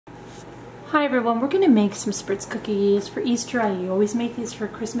Hi everyone, we're going to make some Spritz cookies for Easter. I always make these for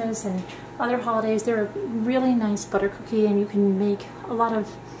Christmas and other holidays. They're a really nice butter cookie and you can make a lot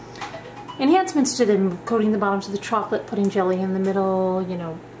of enhancements to them, coating the bottoms with the chocolate, putting jelly in the middle, you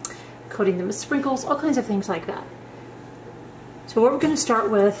know, coating them with sprinkles, all kinds of things like that. So what we're going to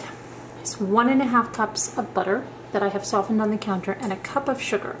start with is 1.5 cups of butter that I have softened on the counter and a cup of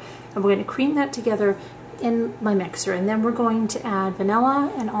sugar. And we're going to cream that together in my mixer, and then we're going to add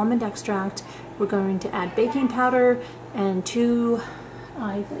vanilla and almond extract. We're going to add baking powder and 2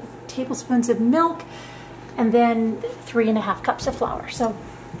 tablespoons of milk, and then 3.5 cups of flour. So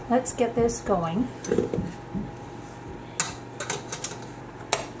let's get this going.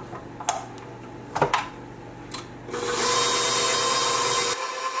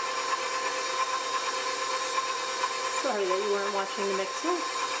 Sorry that you weren't watching the mixer.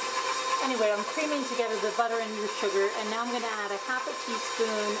 Anyway, I'm creaming together the butter and the sugar, and now I'm going to add 1/2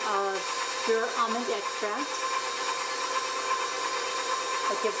 teaspoon of pure almond extract.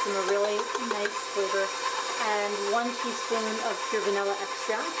 That gives them a really nice flavor. And 1 teaspoon of pure vanilla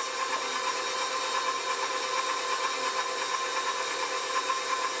extract.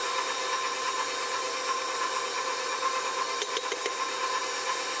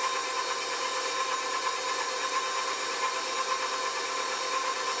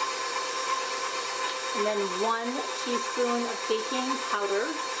 And then 1 teaspoon of baking powder.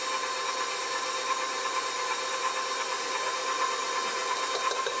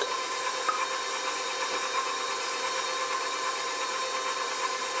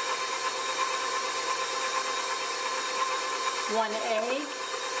 One egg.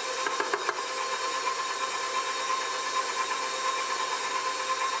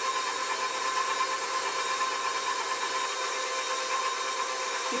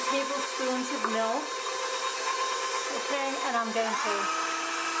 Two tablespoons of milk. Okay, and I'm going to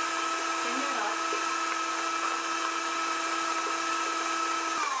bring it up.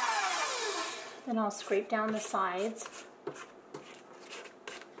 Then I'll scrape down the sides.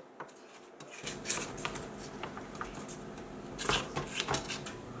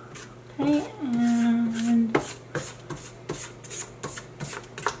 Okay, and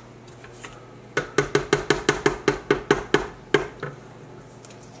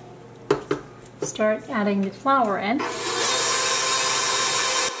start adding the flour in. We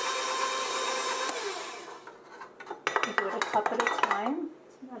do it a cup at a time.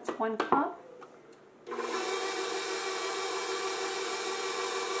 So that's 1 cup.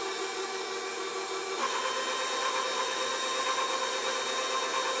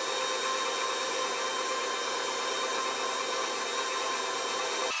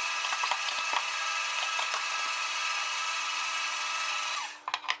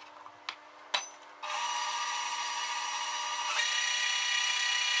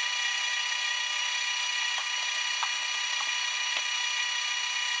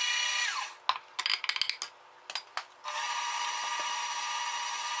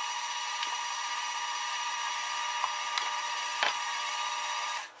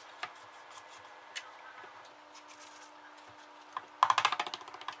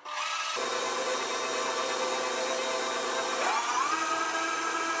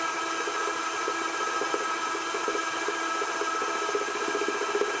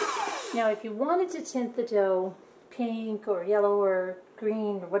 Now, if you wanted to tint the dough pink or yellow or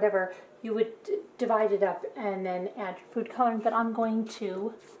green or whatever, you would divide it up and then add your food coloring, but I'm going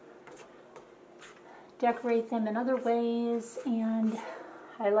to decorate them in other ways, and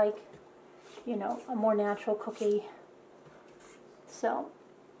I like, you know, a more natural cookie. So,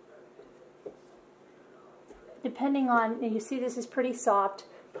 depending on, you see this is pretty soft,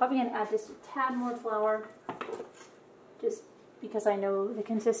 probably going to add just a tad more flour, just because I know the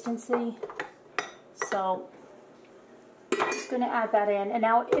consistency. So I'm just going to add that in. And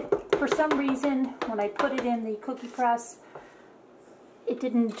now if for some reason when I put it in the cookie press it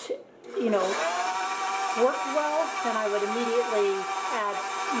didn't, you know, work well, then I would immediately add,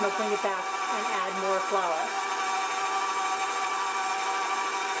 you know, bring it back and add more flour.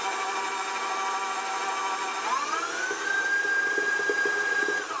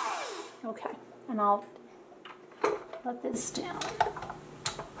 Okay, and I'll let this down.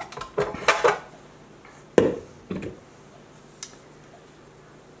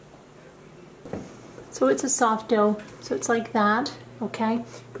 So it's a soft dough, so it's like that, okay?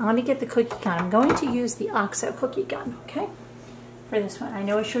 I want to get the cookie gun. I'm going to use the OXO cookie gun, okay? For this one. I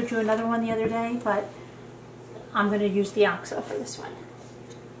know I showed you another one the other day, but I'm going to use the OXO for this one.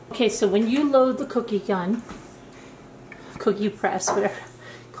 Okay, so when you load the cookie gun, cookie press, whatever,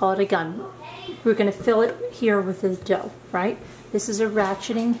 call it a gun, we're going to fill it here with the dough, right? This is a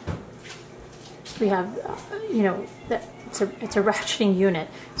ratcheting we have, you know, that it's a ratcheting unit.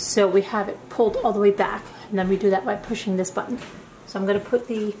 So we have it pulled all the way back, and then we do that by pushing this button. So I'm going to put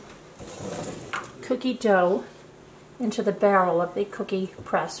the cookie dough into the barrel of the cookie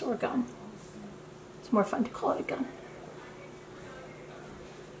press or gun. It's more fun to call it a gun.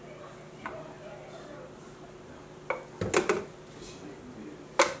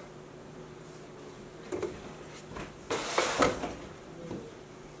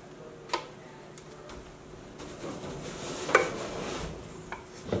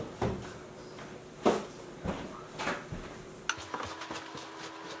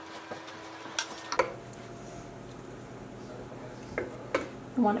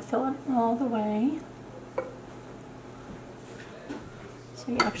 You want to fill it all the way.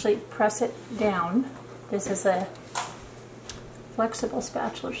 So you actually press it down. This is a flexible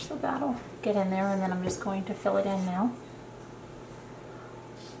spatula, so that'll get in there, and then I'm just going to fill it in now.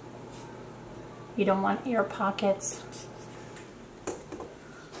 You don't want air pockets.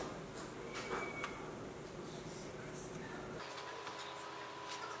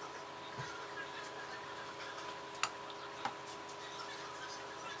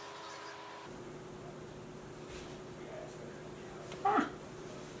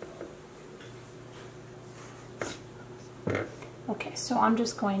 Okay, so I'm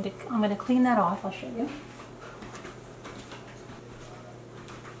going to clean that off. I'll show you.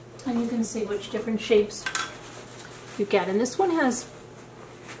 And you can see which different shapes you get. And this one has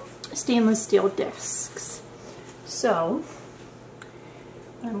stainless steel discs. So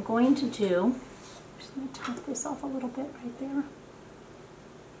what I'm going to do, I'm just going to top this off a little bit right there.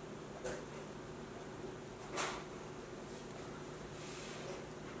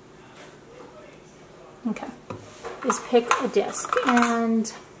 Okay, is pick a disc,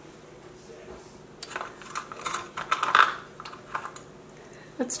 and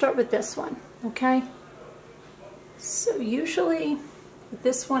let's start with this one, okay? So usually with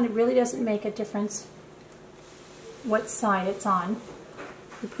this one, it really doesn't make a difference what side it's on.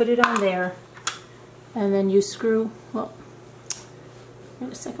 You put it on there, and then you screw, well,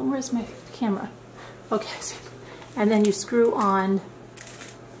 wait a second, where's my camera? Okay, and then you screw on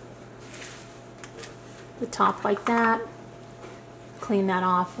the top like that, clean that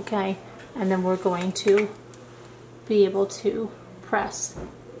off, okay? And then we're going to be able to press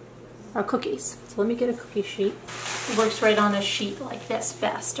our cookies. So let me get a cookie sheet. It works right on a sheet like this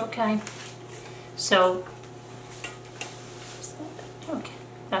best, okay? So, okay,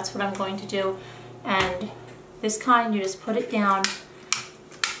 that's what I'm going to do. And this kind, you just put it down,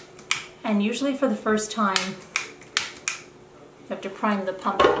 and usually for the first time, you have to prime the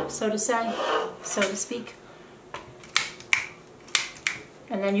pump, so to speak.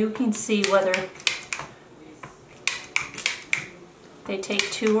 And then you can see whether they take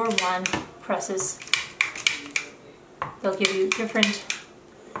 2 or 1 presses. They'll give you different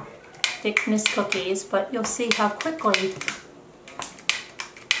thickness cookies, but you'll see how quickly,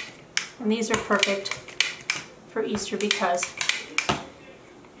 and these are perfect for Easter because,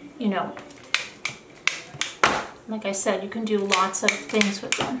 you know, like I said, you can do lots of things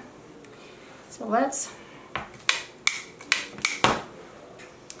with them. So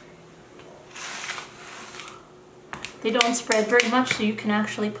they don't spread very much, so you can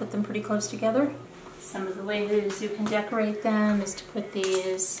actually put them pretty close together. Some of the ways you can decorate them is to put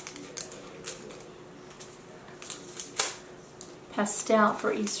these pastel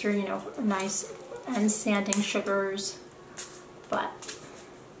for Easter, you know, nice, and sanding sugars, but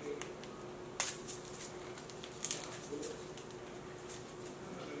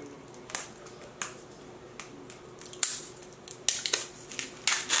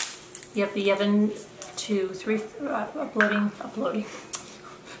you have the oven to 3 uploading.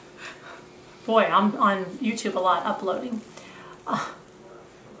 Boy, I'm on YouTube a lot uploading.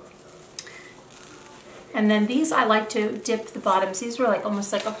 And then these, I like to dip the bottoms. These are like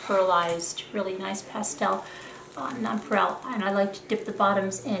almost like a pearlized, really nice pastel nonpareil, and I like to dip the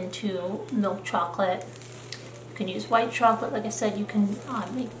bottoms into milk chocolate. You can use white chocolate, like I said. You can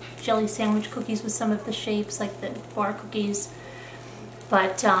make jelly sandwich cookies with some of the shapes, like the bar cookies.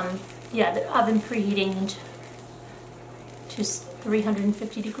 But yeah, the oven preheating to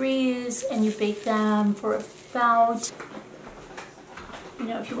 350 degrees, and you bake them for about, you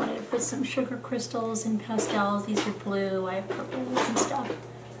know, if you wanted to put some sugar crystals and pastels, these are blue, I have purples and stuff.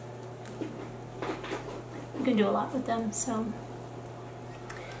 You can do a lot with them, so.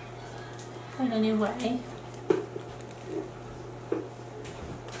 But anyway,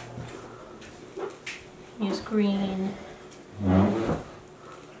 use green,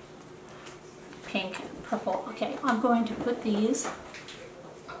 pink, purple. Okay, I'm going to put these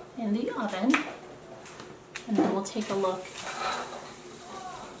in the oven. And then we'll take a look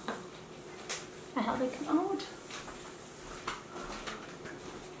at how they come out.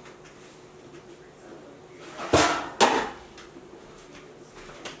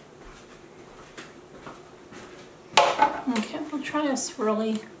 Okay, we'll try a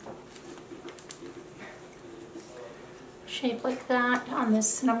swirly shape like that on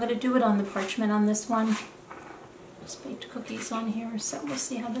this, and I'm going to do it on the parchment on this one. Just baked cookies on here, so we'll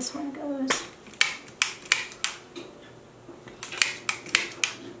see how this one goes.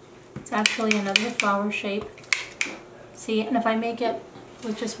 It's actually another flower shape. See, and if I make it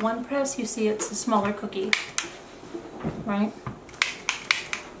with just one press, you see it's a smaller cookie, right?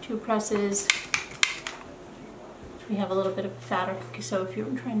 2 presses. We have a little bit of a fatter cookie, so if you're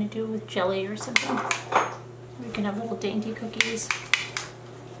trying to do it with jelly or something, we can have little dainty cookies.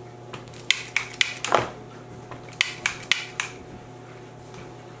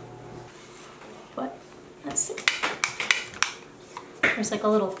 But let's see. There's like a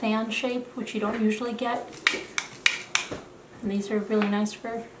little fan shape, which you don't usually get. And these are really nice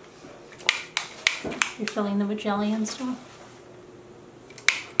for if you're filling them with jelly and stuff.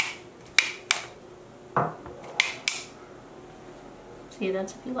 See,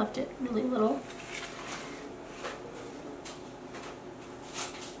 that's if you left it really little.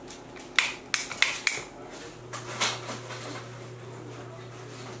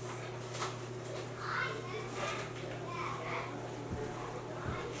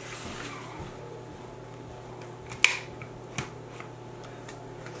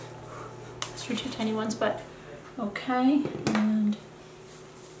 Those are 2 tiny ones, but okay.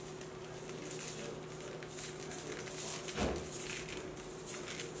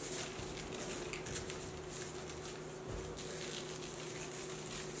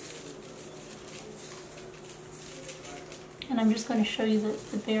 And I'm just going to show you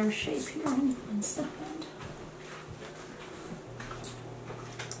the bear shape here in 1 second.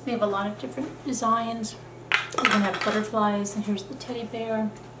 We have a lot of different designs. We're going to have butterflies, and here's the teddy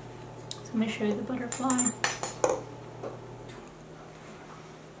bear. So I'm going to show you the butterfly. So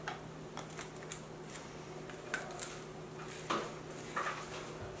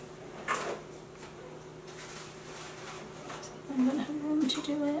I'm going to have room to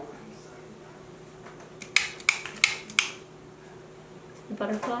do it. The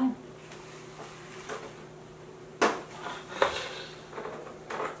butterfly.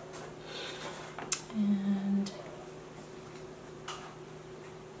 And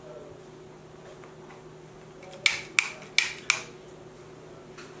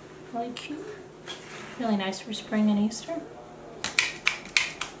really cute. Really nice for spring and Easter.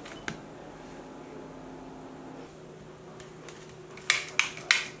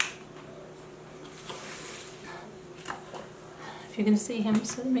 If you can see him,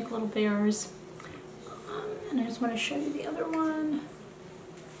 so they make little bears. And I just want to show you the other one.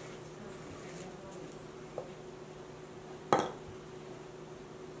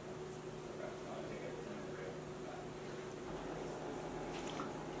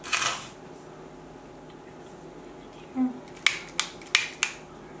 Here.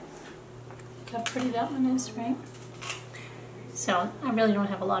 Look how pretty that one is, right? So I really don't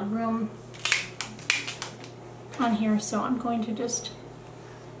have a lot of room on here, so I'm going to just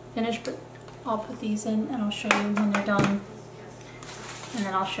finish, but I'll put these in and I'll show you when they're done, and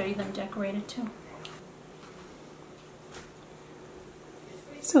then I'll show you them decorated too.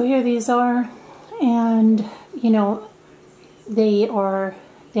 So here these are, and you know, they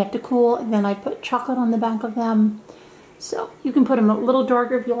have to cool, and then I put chocolate on the back of them, so you can put them a little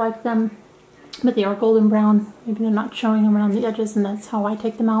darker if you like them, but they are golden brown. Maybe they're not showing around the edges, and that's how I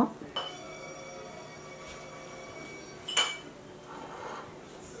take them out.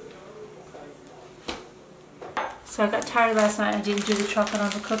 So I got tired last night, I didn't do the chocolate on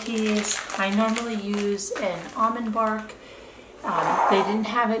the cookies. I normally use an almond bark. They didn't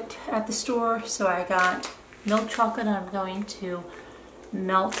have it at the store, so I got milk chocolate, and I'm going to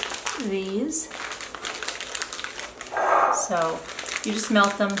melt these. So you just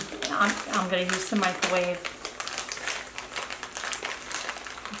melt them. I'm going to use the microwave.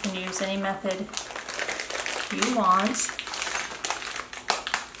 You can use any method you want.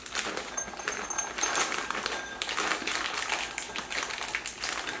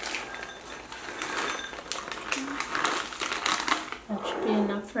 That should be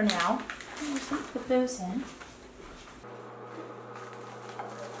enough for now. I'm just going to put those in.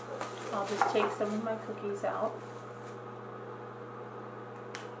 I'll just take some of my cookies out.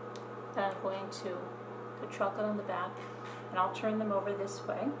 Then I'm going to put chocolate on the back, and I'll turn them over this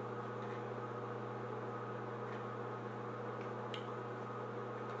way.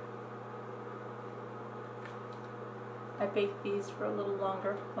 I baked these for a little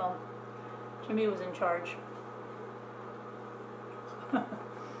longer. Well, Jimmy was in charge.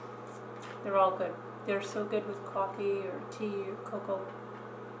 They're all good. They're so good with coffee or tea or cocoa.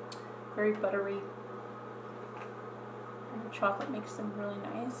 Very buttery. And the chocolate makes them really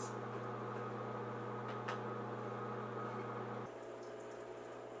nice.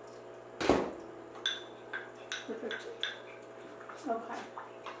 Perfect. Okay.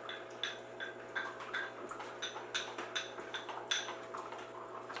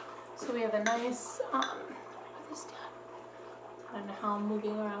 So we have a nice, what is that? I don't know how I'm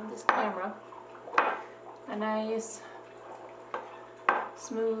moving around this camera. A nice,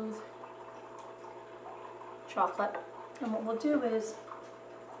 smooth chocolate. And what we'll do is,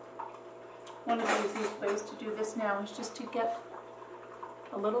 one of the easiest ways to do this now is just to get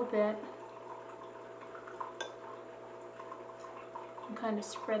a little bit and kind of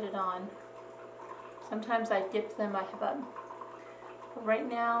spread it on. Sometimes I dip them, I have a, but right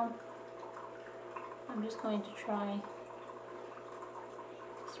now I'm just going to try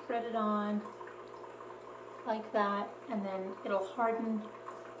spread it on like that, and then it'll harden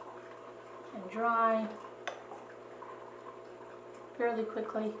and dry fairly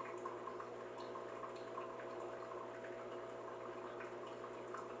quickly.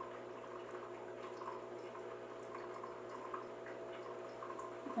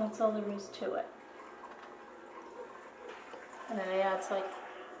 That's all there is to it. And then it adds like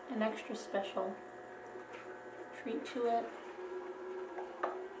an extra special treat to it.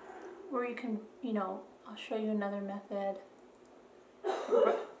 Or you can, you know, I'll show you another method.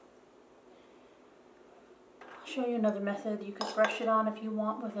 I'll show you another method. You could brush it on if you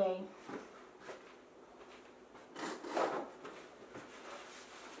want with a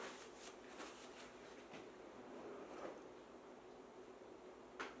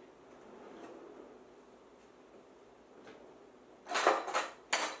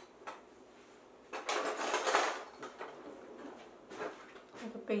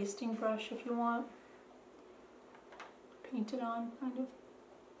basting brush if you want. Paint it on, kind of.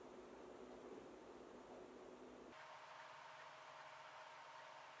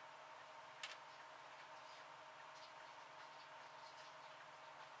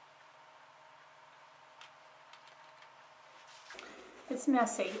 It's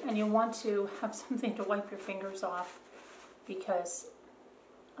messy, and you want to have something to wipe your fingers off, because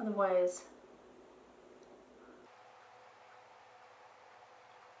otherwise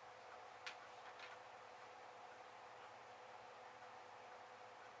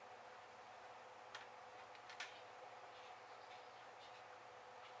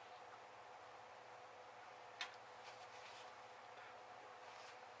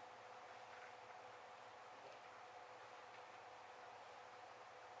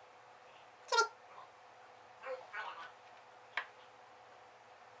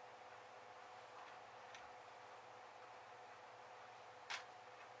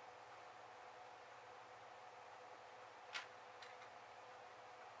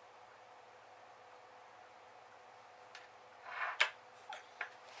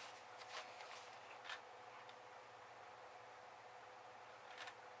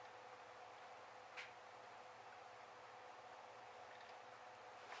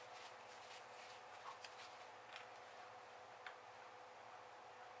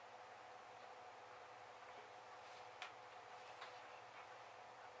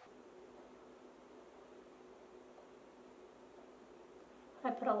I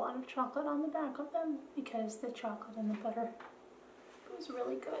put a lot of chocolate on the back of them because the chocolate and the butter goes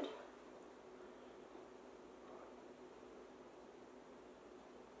really good.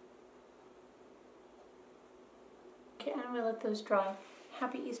 Okay, and we let those dry.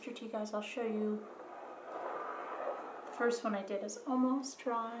 Happy Easter to you guys. I'll show you. The first one I did is almost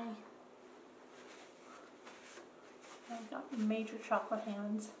dry. I've got major chocolate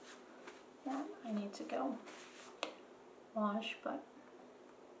hands that I need to go wash, but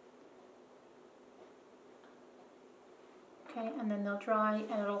okay, and then they'll dry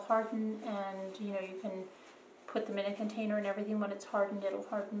and it'll harden, and you know, you can put them in a container and everything. When it's hardened, it'll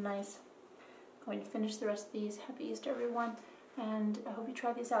harden nice. I'm going to finish the rest of these. Happy Easter, everyone, and I hope you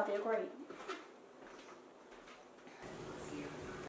try these out. They're great.